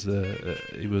 He was a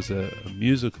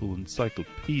musical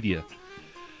encyclopedia.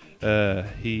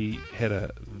 He had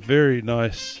a very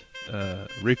nice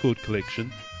record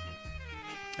collection,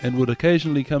 and would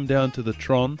occasionally come down to the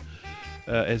Tron,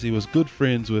 as he was good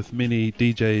friends with many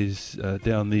DJs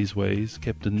down these ways,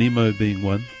 Captain Nemo being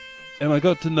one. And I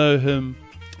got to know him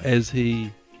as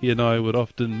he and I would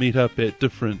often meet up at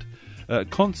different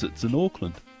concerts in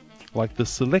Auckland, like the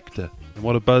Selector. And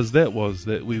what a buzz that was,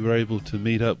 that we were able to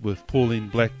meet up with Pauline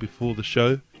Black before the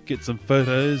show, get some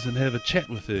photos and have a chat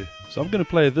with her. So I'm going to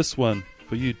play this one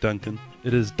for you, Duncan.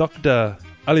 It is Dr.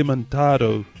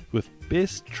 Alimentado with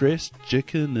Best Dressed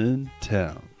Chicken in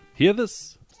Town. Hear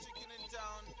this?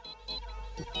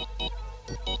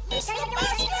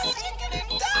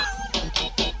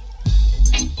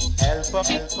 Help,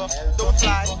 don't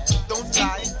fly, don't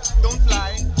fly, don't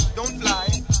fly, don't fly.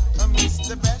 I miss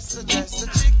the best, just a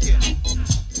chicken.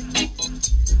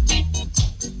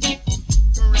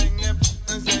 Ring up,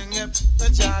 zing up,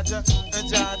 jaja,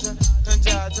 jaja, jaja,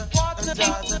 jaja,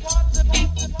 jaja,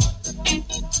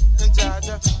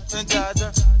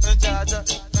 jaja, jaja,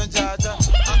 jaja.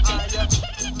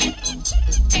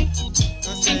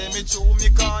 Say me to me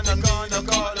corner,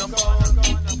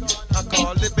 I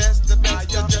call the best,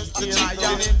 just the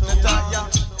tire, the tire.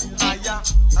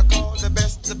 I call the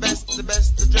best,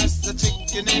 dress the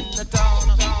chicken in the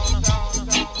town.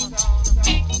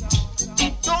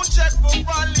 Don't check for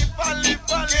folly.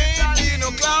 Can't be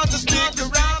no clown to speak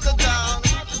around the town.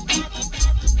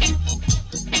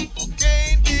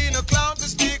 Can't be no clown to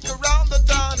speak around the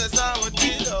town. That's how it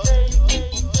is.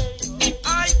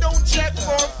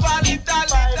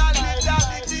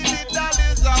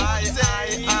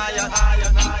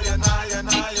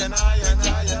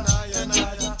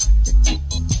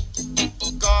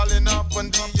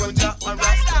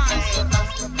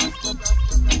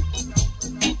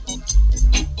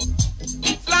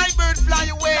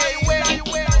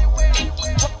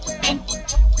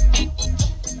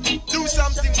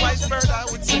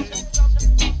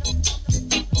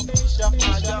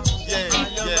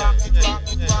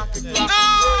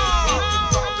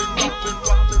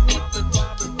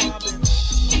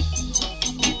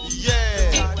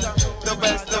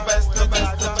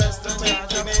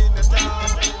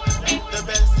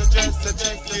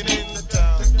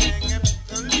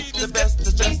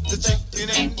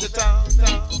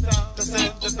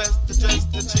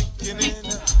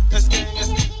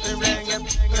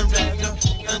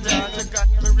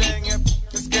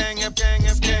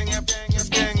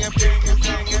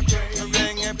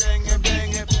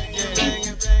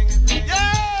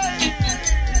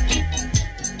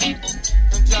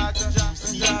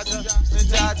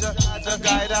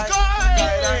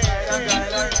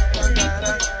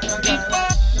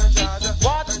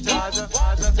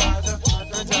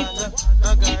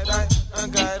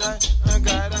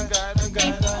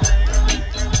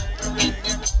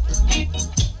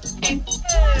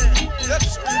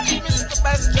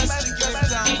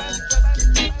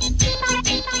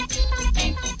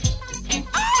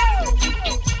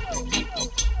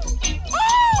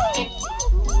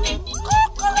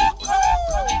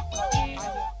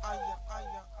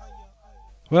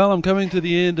 Well, I'm coming to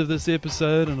the end of this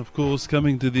episode, and of course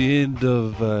coming to the end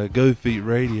of Go Feet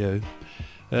Radio.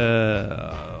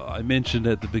 I mentioned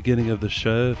at the beginning of the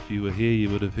show, if you were here you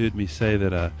would have heard me say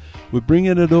that we're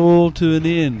bringing it all to an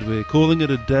end. We're calling it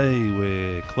a day.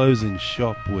 We're closing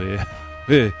shop. We're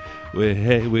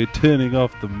turning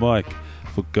off the mic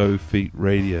for Go Feet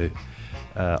Radio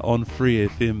on Free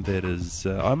FM. That is,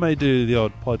 I may do the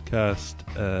odd podcast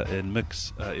and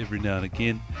mix every now and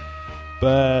again.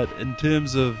 But in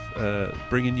terms of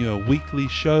bringing you a weekly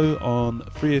show on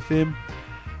Free FM,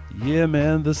 yeah,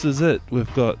 man, this is it.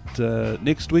 We've got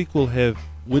next week we'll have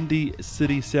Windy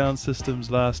City Sound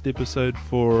System's last episode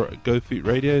for Go Feet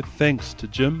Radio. Thanks to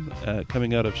Jim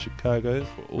coming out of Chicago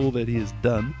for all that he has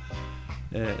done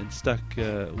and stuck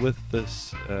with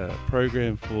this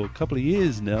program for a couple of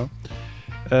years now.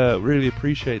 Really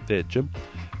appreciate that, Jim.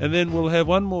 And then we'll have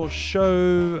one more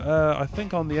show, I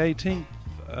think on the 18th.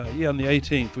 On the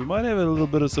 18th. We might have a little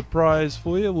bit of surprise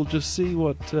for you. We'll just see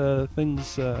what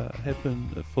things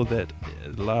happen for that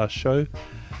last show.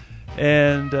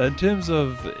 And in terms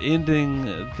of ending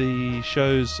the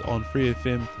shows on Free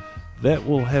FM, that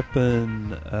will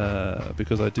happen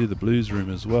because I do the Blues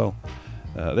Room as well.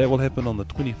 That will happen on the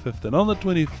 25th. And on the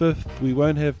 25th, we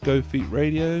won't have Go Feet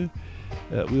Radio.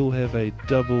 We'll have a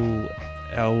double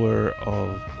hour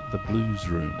of the Blues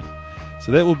Room.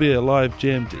 So that will be a live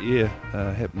jam to air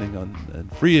happening on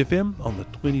Free FM on the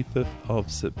 25th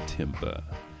of September.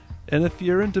 And if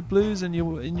you're into blues and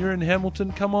you're in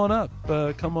Hamilton, come on up.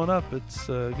 It's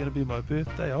going to be my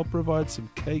birthday. I'll provide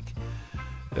some cake.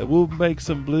 We'll make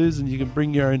some blues, and you can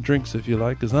bring your own drinks if you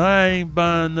like, because I ain't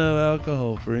buying no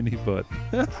alcohol for anybody.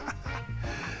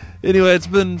 Anyway, it's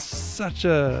been such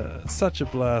a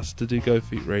blast to do Go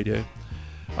Feet Radio.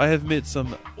 I have met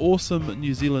some awesome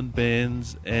New Zealand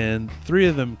bands, and 3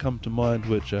 of them come to mind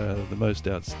which are the most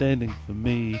outstanding for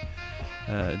me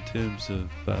in terms of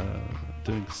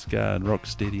doing ska and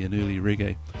rocksteady and early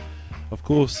reggae. Of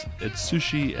course,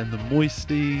 Atsushi and the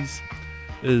Moisties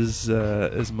is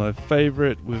my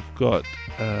favourite. We've got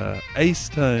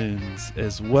Acetones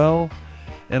as well,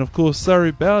 and of course Sorry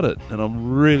About It, and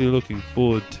I'm really looking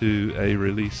forward to a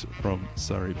release from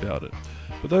Sorry About It.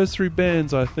 But those 3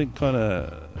 bands, I think, kind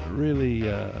of really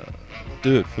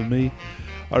do it for me.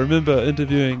 I remember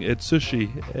interviewing Atsushi,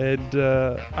 and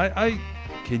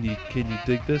can you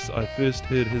dig this? I first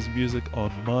heard his music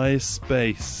on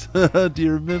MySpace. Do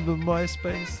you remember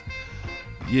MySpace?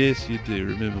 Yes, you do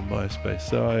remember MySpace.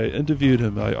 So I interviewed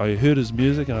him. I heard his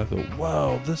music, and I thought,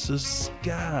 wow, this is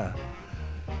ska.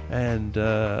 And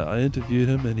I interviewed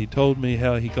him, and he told me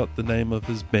how he got the name of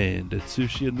his band,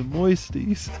 Atsushi and the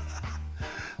Moisties.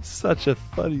 Such a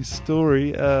funny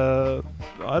story. I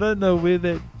don't know where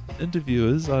that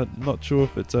interview is. I'm not sure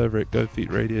if it's over at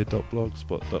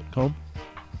gofeetradio.blogspot.com,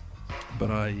 but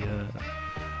I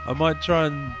might try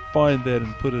and find that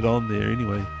and put it on there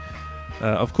anyway.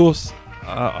 Of course,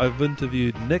 I've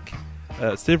interviewed Nick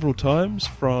several times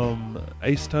from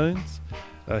Acetones.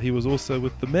 He was also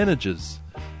with the Managers.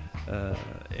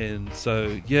 And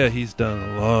so, yeah, he's done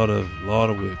a lot of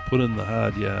work, put in the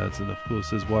hard yards, and of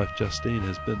course his wife Justine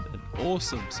has been an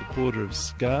awesome supporter of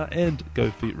ska and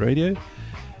Go Feet Radio,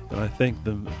 and I thank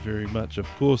them very much. Of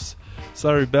course,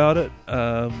 Sorry About It,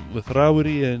 with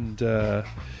Rawiri and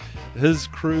his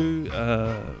crew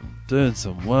doing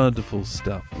some wonderful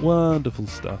stuff.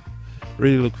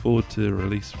 Really look forward to a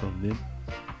release from them.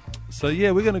 So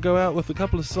yeah, we're going to go out with a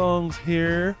couple of songs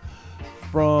here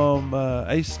from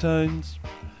Acetones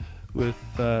with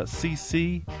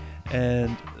CC,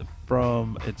 and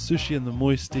from Atsushi and the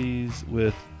Moisties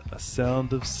with A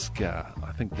Sound of Ska.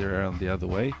 I think they're around the other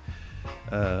way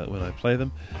when I play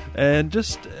them. And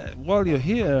just while you're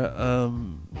here,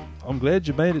 I'm glad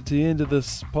you made it to the end of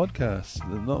this podcast.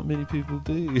 Not many people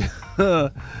do.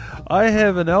 I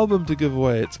have an album to give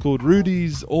away. It's called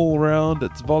Rudy's All Round.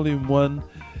 It's Volume 1.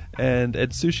 And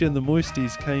Atsushi and the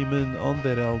Moisties came in on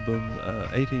that album,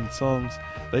 18 songs.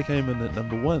 They came in at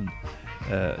number 1.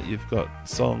 You've got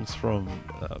songs from,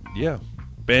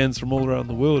 bands from all around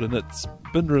the world, and it's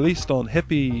been released on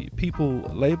Happy People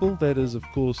label. That is, of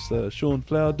course, Sean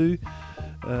Flowerdew,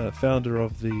 founder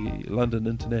of the London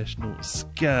International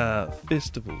Ska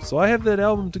Festival. So I have that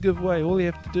album to give away. All you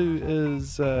have to do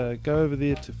is go over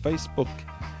there to Facebook,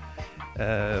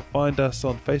 find us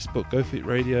on Facebook, Go Feet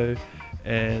Radio,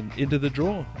 and enter the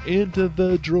draw,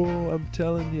 I'm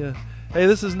telling you. Hey,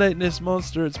 this is Nate Ness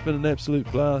Monster. It's been an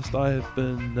absolute blast. I have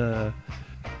been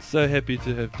so happy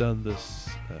to have done this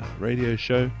radio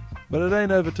show, but it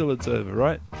ain't over till it's over,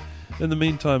 right? In the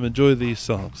meantime, enjoy these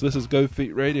songs. This is Go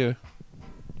Feet Radio.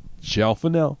 Ciao for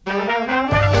now.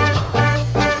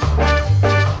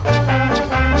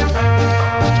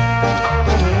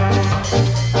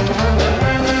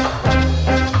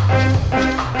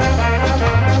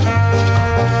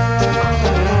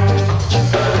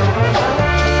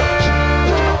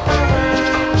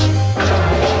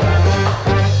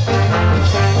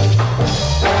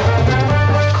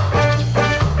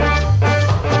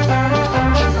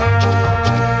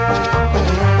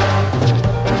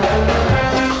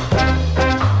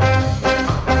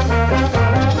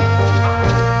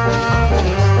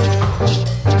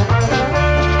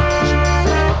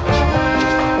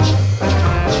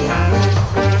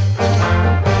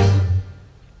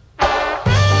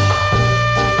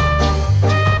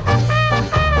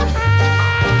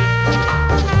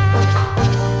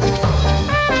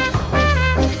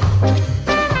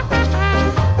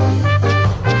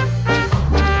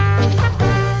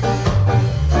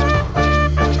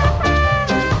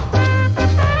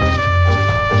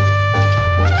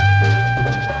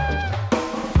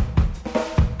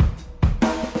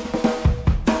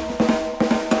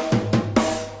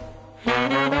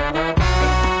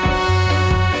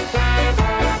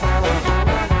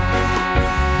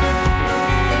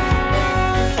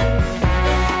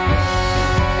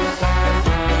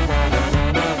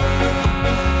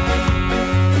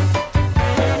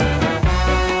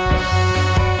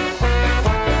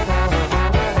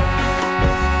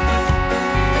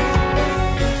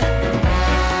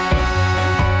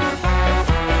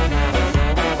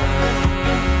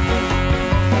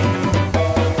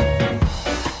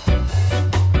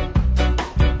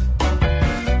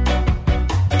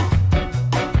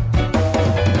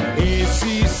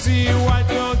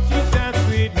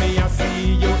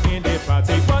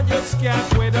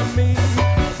 cat with me.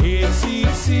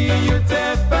 ACC, you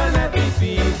definitely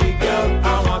feel the girl.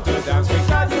 I want to dance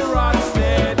because you rock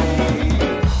steady.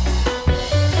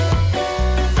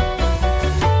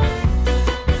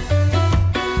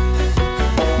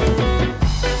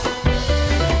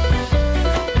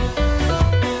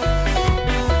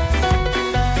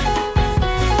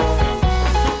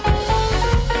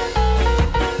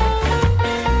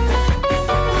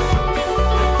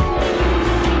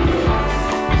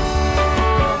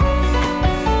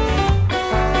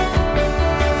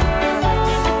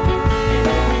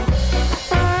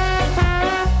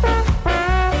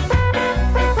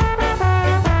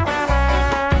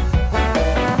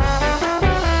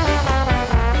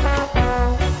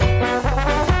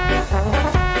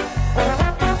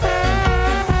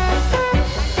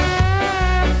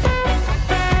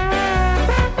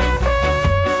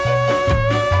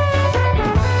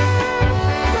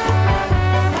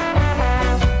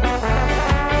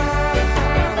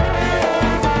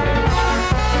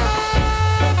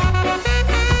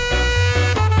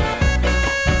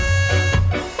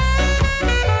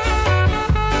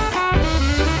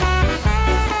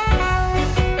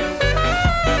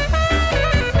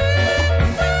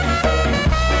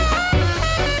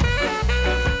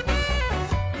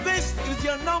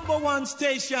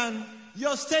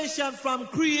 Your station from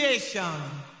creation.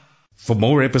 For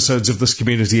more episodes of this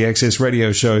Community Access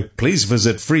Radio Show, please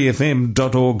visit freefm.org.nz.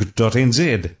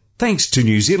 Thanks to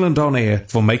New Zealand On Air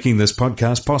for making this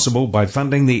podcast possible by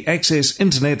funding the Access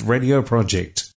Internet Radio Project.